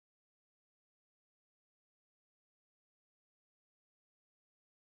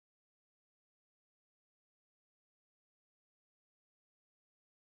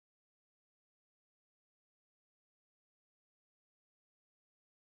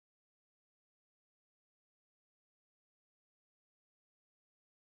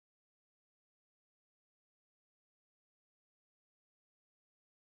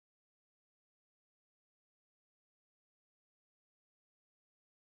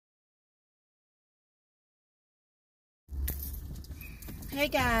Hey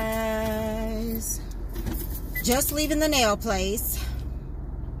guys, just leaving the nail place.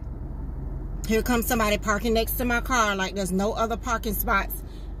 Here comes somebody parking next to my car like there's no other parking spots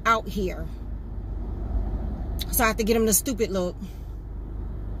out here. So I have to get him the stupid look.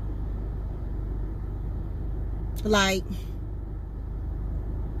 Like,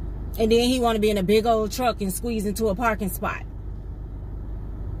 and then he want to be in a big old truck and squeeze into a parking spot.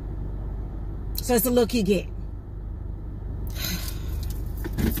 So it's the look he get.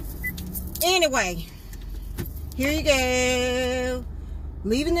 Anyway, here you go.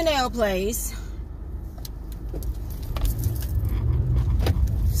 Leaving the nail place.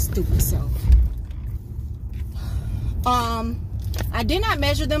 Stupid self. I did not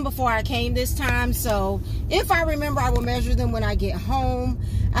measure them before I came this time, so if I remember, I will measure them when I get home.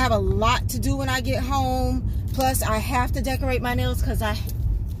 I have a lot to do when I get home. Plus, I have to decorate my nails because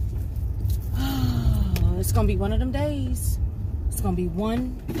it's gonna be one of them days. It's gonna be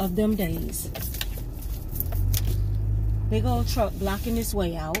one of them days. Big old truck blocking this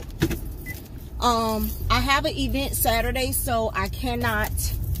way out. I have an event Saturday, so I cannot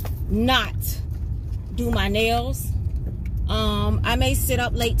not do my nails. I may sit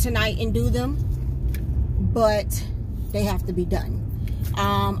up late tonight and do them, but they have to be done.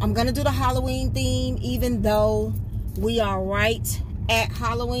 I'm gonna do the Halloween theme, even though we are right at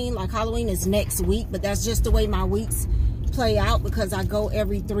Halloween. Like, Halloween is next week, but that's just the way my weeks play out because I go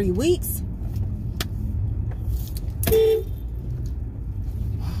every 3 weeks.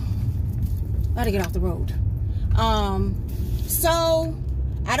 Gotta get off the road. So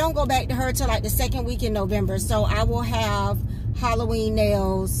I don't go back to her till like the second week in November, so I will have Halloween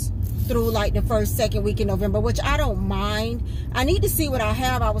nails through like the first, second week in November, which I don't mind. I need to see what I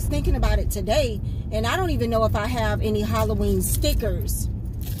have. I was thinking about it today, and I don't even know if I have any Halloween stickers.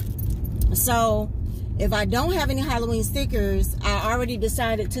 So if I don't have any Halloween stickers, I already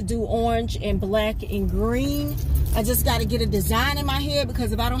decided to do orange and black and green. I just got to get a design in my head,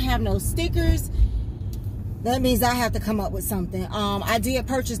 because if I don't have no stickers, that means I have to come up with something. I did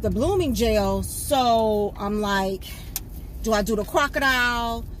purchase the blooming gel, so I'm like, do I do the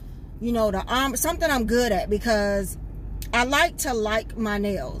crocodile? You know, the arm, something I'm good at, because I like to like my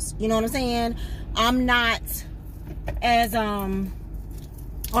nails. You know what I'm saying? I'm not as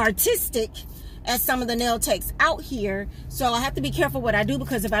artistic as some of the nail techs out here, so I have to be careful what I do,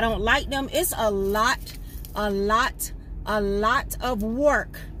 because if I don't like them, it's a lot of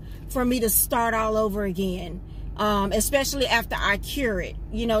work for me to start all over again, especially after I cure it.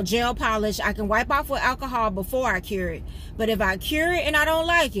 You know, gel polish, I can wipe off with alcohol before I cure it, but if I cure it and I don't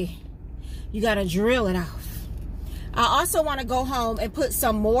like it, you gotta drill it off. I also want to go home and put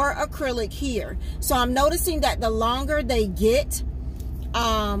some more acrylic here. So I'm noticing that the longer they get,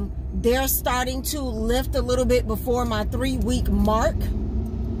 they're starting to lift a little bit before my 3-week mark.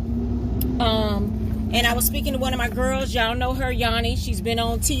 And I was speaking to one of my girls. Y'all know her, Yanni. She's been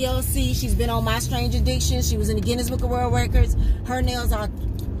on TLC. She's been on My Strange Addiction. She was in the Guinness Book of World Records. Her nails are,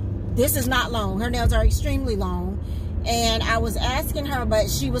 this is not long. Her nails are extremely long. And I was asking her, but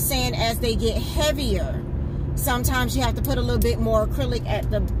she was saying as they get heavier, sometimes you have to put a little bit more acrylic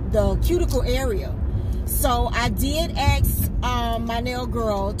at the cuticle area. So I did ask my nail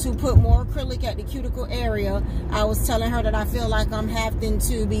girl to put more acrylic at the cuticle area. I was telling her that I feel like I'm having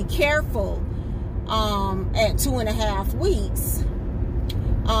to be careful at 2.5 weeks.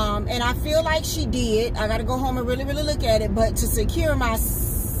 And I feel like she did. I got to go home and really look at it. But to secure myself,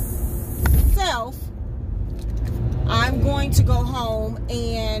 I'm going to go home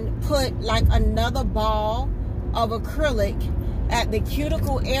and put like another ball of acrylic at the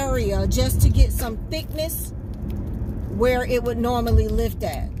cuticle area, just to get some thickness where it would normally lift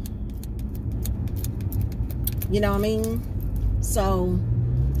at. You know what I mean? So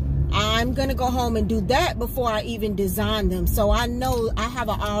I'm gonna go home and do that before I even design them, so I know I have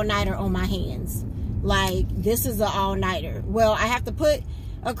an all-nighter on my hands. Like, this is an all-nighter. Well, I have to put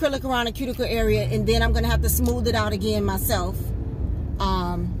acrylic around the cuticle area, and then I'm gonna have to smooth it out again myself.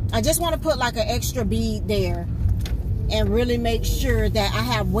 I just want to put like an extra bead there and really make sure that I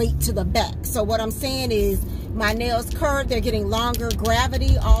have weight to the back. So what I'm saying is, my nails curved, they're getting longer.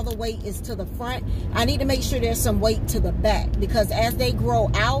 Gravity, all the weight is to the front. I need to make sure there's some weight to the back, because as they grow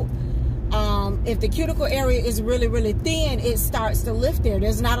out, if the cuticle area is really thin, it starts to lift there.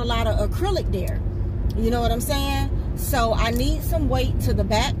 There's not a lot of acrylic there. You know what I'm saying? So I need some weight to the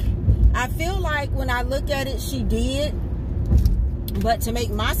back. I feel like when I look at it, she did. But to make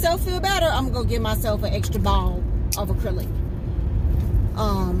myself feel better, I'm gonna go give myself an extra ball of acrylic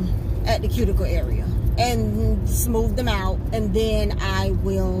at the cuticle area and smooth them out, and then I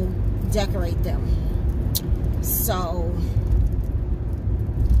will decorate them. So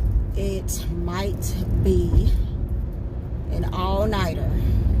it might be an all-nighter.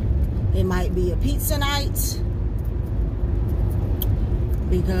 It might be a pizza night,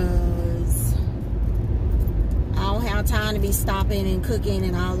 because I don't have time to be stopping and cooking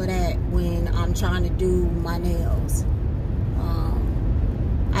and all of that when I'm trying to do my nails.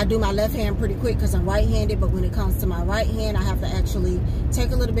 I do my left hand pretty quick because I'm right-handed, but when it comes to my right hand, I have to actually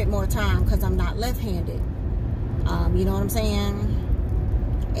take a little bit more time because I'm not left-handed. You know what I'm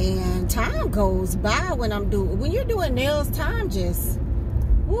saying? And time goes by when you're doing nails. Time just,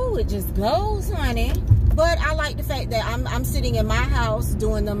 woo, it just goes, honey. But I like the fact that I'm sitting in my house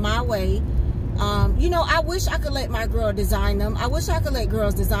doing them my way. You know, I wish I could let my girl design them. I wish I could let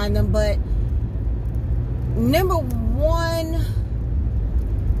girls design them, but number one,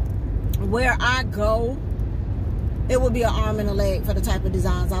 where I go, it would be an arm and a leg for the type of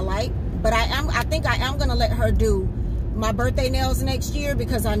designs I like. But I think I am gonna let her do my birthday nails next year,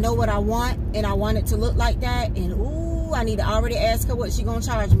 because I know what I want and I want it to look like that. And ooh, I need to already ask her what she gonna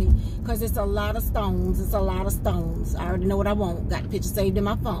charge me, because it's a lot of stones. It's a lot of stones. I already know what I want. Got the picture saved in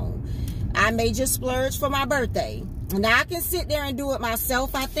my phone. I may just splurge for my birthday. Now I can sit there and do it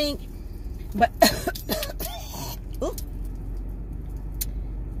myself, I think, but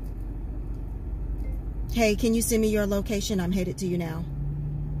hey, can you send me your location? I'm headed to you now.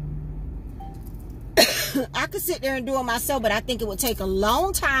 I could sit there and do it myself, but I think it would take a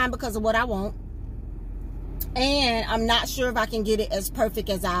long time because of what I want. And I'm not sure if I can get it as perfect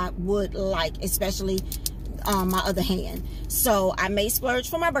as I would like, especially my other hand. So I may splurge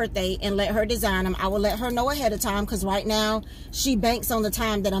for my birthday and let her design them. I will let her know ahead of time, because right now she banks on the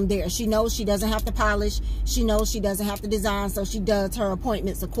time that I'm there. She knows she doesn't have to polish. She knows she doesn't have to design, so she does her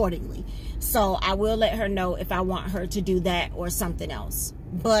appointments accordingly. So I will let her know if I want her to do that or something else.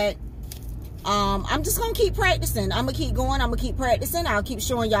 But I'm just gonna keep practicing. I'm gonna keep going. I'm gonna keep practicing. I'll keep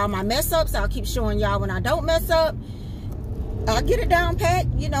showing y'all my mess ups. I'll keep showing y'all when I don't mess up. I'll get it down pat.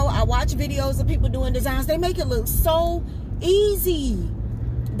 You know, I watch videos of people doing designs. They make it look so easy.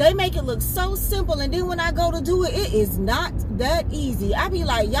 They make it look so simple, and then when I go to do it, it is not that easy. I be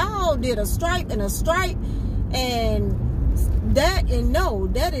like, y'all did a stripe and a stripe and that, and no,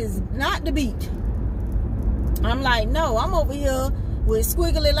 that is not the beat. I'm like, no, I'm over here with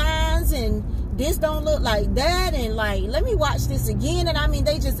squiggly lines, and this don't look like that, and like, let me watch this again. And I mean,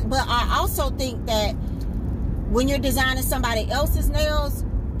 they just, but I also think that when you're designing somebody else's nails,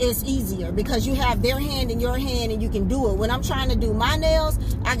 it's easier because you have their hand in your hand and you can do it. When I'm trying to do my nails,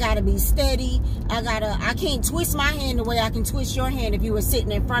 I gotta be steady. I can't twist my hand the way I can twist your hand if you were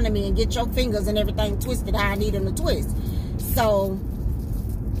sitting in front of me and get your fingers and everything twisted how I need them to twist. So,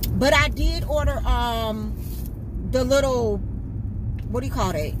 but I did order the little, what do you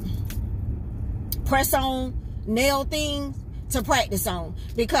call it, press on nail thing to practice on,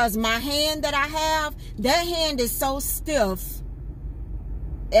 because my hand that I have, that hand is so stiff.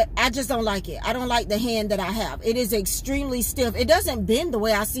 I just don't like it. I don't like the hand that I have. It is extremely stiff. It doesn't bend the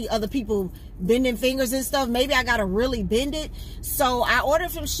way I see other people bending fingers and stuff. Maybe I gotta really bend it. So I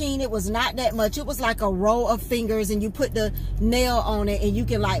ordered from Shein. It was not that much. It was like a row of fingers, and you put the nail on it and you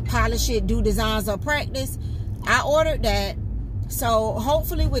can like polish it, do designs or practice. I ordered that. So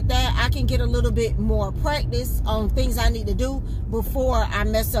hopefully with that, I can get a little bit more practice on things I need to do before I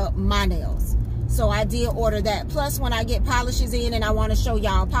mess up my nails. So I did order that. Plus, when I get polishes in and I want to show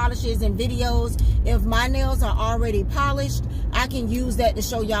y'all polishes and videos, if my nails are already polished, I can use that to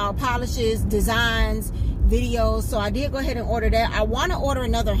show y'all polishes, designs, videos. So I did go ahead and order that. I want to order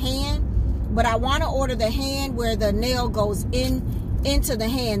another hand, but I want to order the hand where the nail goes into the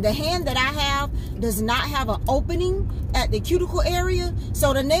hand. The hand that I have does not have an opening at the cuticle area,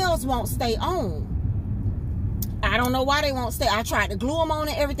 so the nails won't stay on. I don't know why they won't stay. I tried to glue them on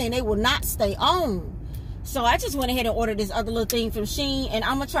and everything. They will not stay on. So I just went ahead and ordered this other little thing from Shein, and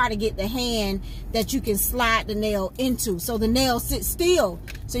I'm going to try to get the hand that you can slide the nail into, so the nail sits still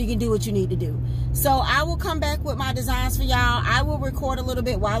so you can do what you need to do. So I will come back with my designs for y'all. I will record a little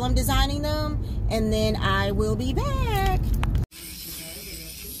bit while I'm designing them, and then I will be back.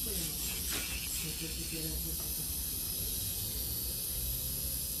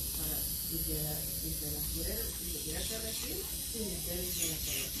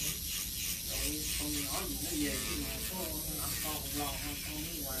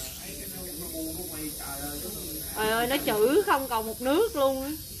 Trời ơi, nó chửi không còn một nước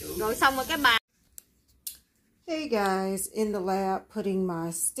luôn. Rồi xong rồi cái bà. Hey guys, in the lab putting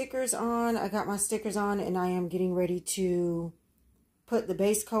my stickers on. I got my stickers on and I am getting ready to put the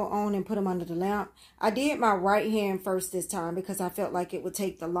base coat on and put them under the lamp. I did my right hand first this time because I felt like it would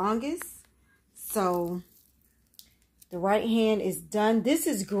take the longest. So The right hand is done. This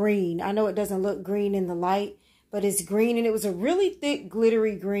is green. I know it doesn't look green in the light, but it's green, and it was a really thick,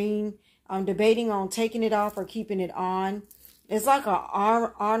 glittery green. I'm debating on taking it off or keeping it on. It's like a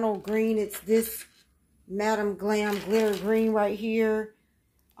Arnold green. It's this Madam Glam glitter green right here.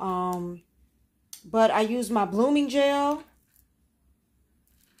 But I used my blooming gel.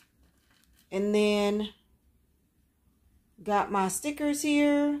 And then got my stickers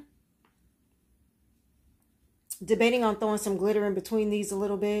here. Debating on throwing some glitter in between these a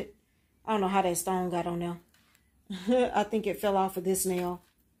little bit. I don't know how that stone got on there. I think it fell off of this nail.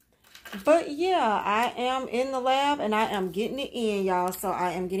 But yeah, I am in the lab and I am getting it in, y'all. So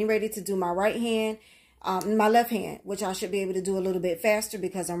I am getting ready to do my right hand, my left hand, which I should be able to do a little bit faster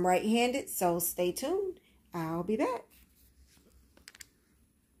because I'm right-handed. So stay tuned. I'll be back.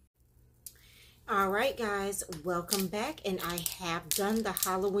 All right, guys, welcome back. And I have done the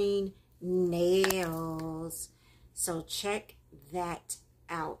Halloween nails. So check that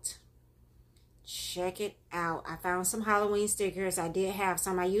out. Check it out. I found some Halloween stickers. I did have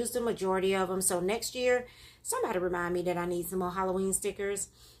some. I used the majority of them. So next year, somebody remind me that I need some more Halloween stickers.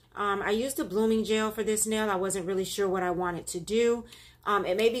 I used the blooming gel for this nail. I wasn't really sure what I wanted to do.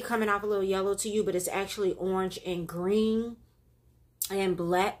 It may be coming off a little yellow to you, but it's actually orange and green and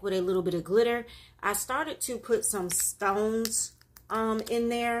black with a little bit of glitter. I started to put some stones in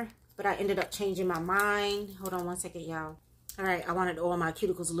there, but I ended up changing my mind. Hold on one second, y'all. All right, I wanted to oil my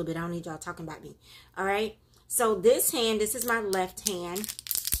cuticles a little bit. I don't need y'all talking about me. All right, so this hand, this is my left hand.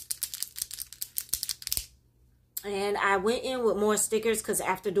 And I went in with more stickers because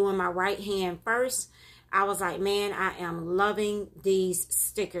after doing my right hand first, I was like, man, I am loving these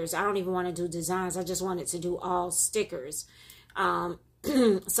stickers. I don't even want to do designs. I just wanted to do all stickers.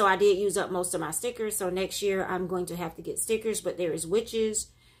 So I did use up most of my stickers. So next year I'm going to have to get stickers, but there is witches,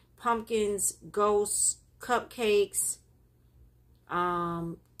 pumpkins, ghosts, cupcakes,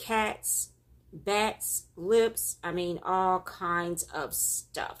 cats, bats, lips. I mean, all kinds of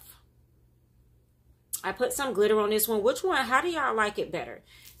stuff. I put some glitter on this one. Which one? How do y'all like it better?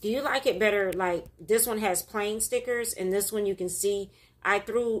 Do you like it better like this one has plain stickers and this one you can see I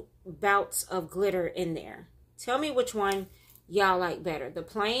threw bouts of glitter in there? Tell me which one y'all like better, the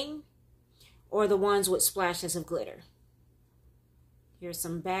plain or the ones with splashes of glitter. Here's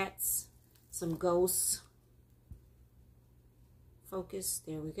some bats, some ghosts. Focus,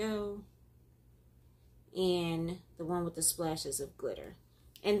 there we go. And the one with the splashes of glitter.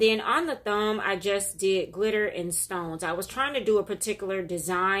 And then on the thumb, I just did glitter and stones. I was trying to do a particular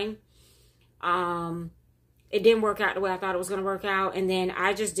design. It didn't work out the way I thought it was going to work out. And then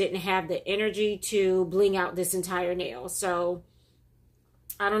I just didn't have the energy to bling out this entire nail. So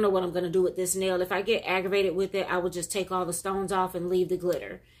I don't know what I'm going to do with this nail. If I get aggravated with it, I will just take all the stones off and leave the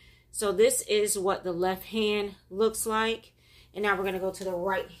glitter. So this is what the left hand looks like. And now we're going to go to the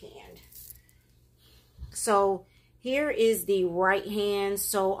right hand. So here is the right hand.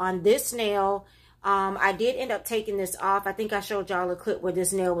 So on this nail, I did end up taking this off. I think I showed y'all a clip where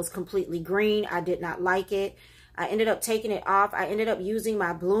this nail was completely green. I did not like it. I ended up taking it off. I ended up using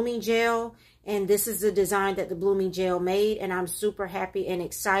my blooming gel. And this is the design that the blooming gel made. And I'm super happy and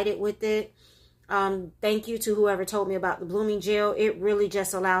excited with it. Thank you to whoever told me about the blooming gel. It really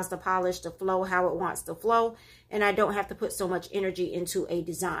just allows the polish to flow how it wants to flow. And I don't have to put so much energy into a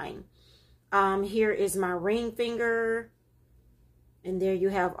design. Here is my ring finger. And there you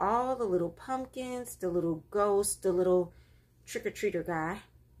have all the little pumpkins, the little ghost, the little trick-or-treater guy.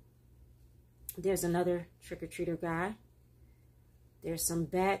 There's another trick-or-treater guy. There's some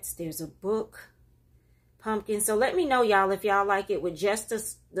bats. There's a book. Pumpkin. So let me know, y'all, if y'all like it with just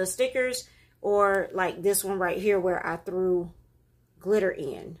the stickers or like this one right here where I threw glitter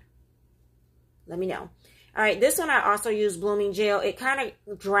in. Let me know. All right, this one I also used blooming gel. It kind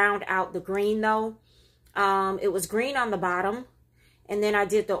of drowned out the green though. It was green on the bottom. And then I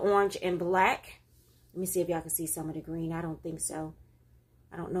did the orange and black. Let me see if y'all can see some of the green. I don't think so.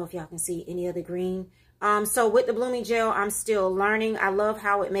 I don't know if y'all can see any of the green. So with the blooming gel, I'm still learning. I love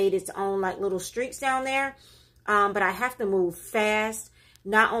how it made its own like little streaks down there. But I have to move fast.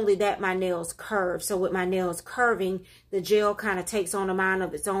 Not only that, my nails curve. So with my nails curving, the gel kind of takes on a mind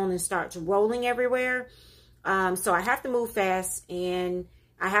of its own and starts rolling everywhere. So I have to move fast, and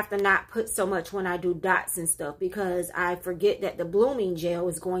I have to not put so much when I do dots and stuff because I forget that the blooming gel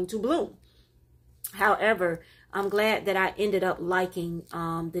is going to bloom. However, I'm glad that I ended up liking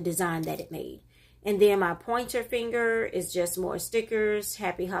the design that it made. And then my pointer finger is just more stickers,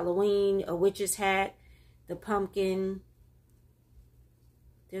 Happy Halloween, a witch's hat, the pumpkin.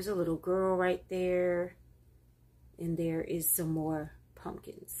 There's a little girl right there. And there is some more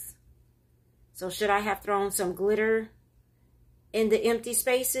pumpkins. So should I have thrown some glitter in the empty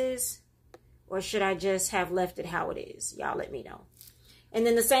spaces, or should I just have left it how it is? Y'all let me know. And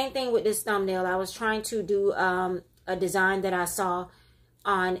then the same thing with this thumbnail. I was trying to do a design that I saw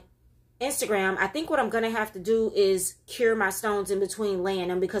on Instagram. I think what I'm going to have to do is cure my stones in between laying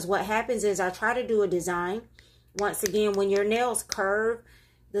them, because what happens is I try to do a design. Once again, when your nails curve,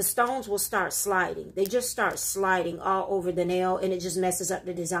 the stones will start sliding. They just start sliding all over the nail, and it just messes up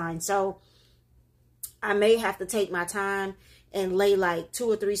the design. So I may have to take my time and lay like 2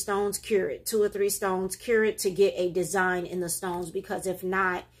 or 3 stones, cure it, 2 or 3 stones, cure it, to get a design in the stones, because if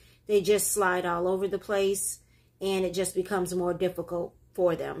not, they just slide all over the place and it just becomes more difficult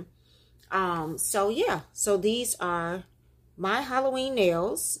for them. So yeah, so these are my Halloween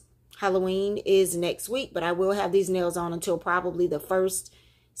nails. Halloween is next week, but I will have these nails on until probably the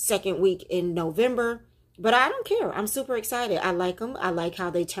second week in November. But I don't care. I'm super excited. I like them. I like how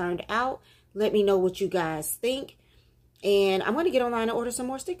they turned out. Let me know what you guys think. And I'm going to get online and order some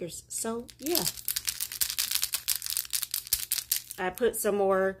more stickers. So, yeah. I put some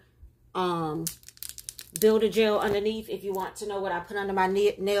more Builder Gel underneath. If you want to know what I put under my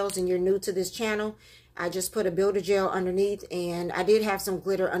nails and you're new to this channel, I just put a Builder Gel underneath. And I did have some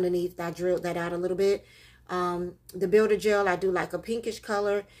glitter underneath. I drilled that out a little bit. The Builder Gel, I do like a pinkish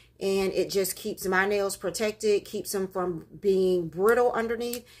color. And it just keeps my nails protected. Keeps them from being brittle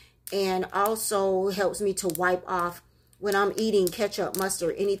underneath. And also helps me to wipe off when I'm eating ketchup,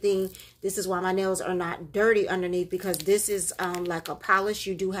 mustard, anything. This is why my nails are not dirty underneath, because this is like a polish.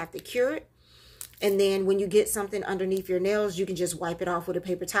 You do have to cure it. And then when you get something underneath your nails, you can just wipe it off with a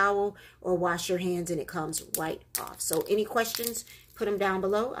paper towel or wash your hands and it comes right off. So any questions, put them down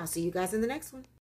below. I'll see you guys in the next one.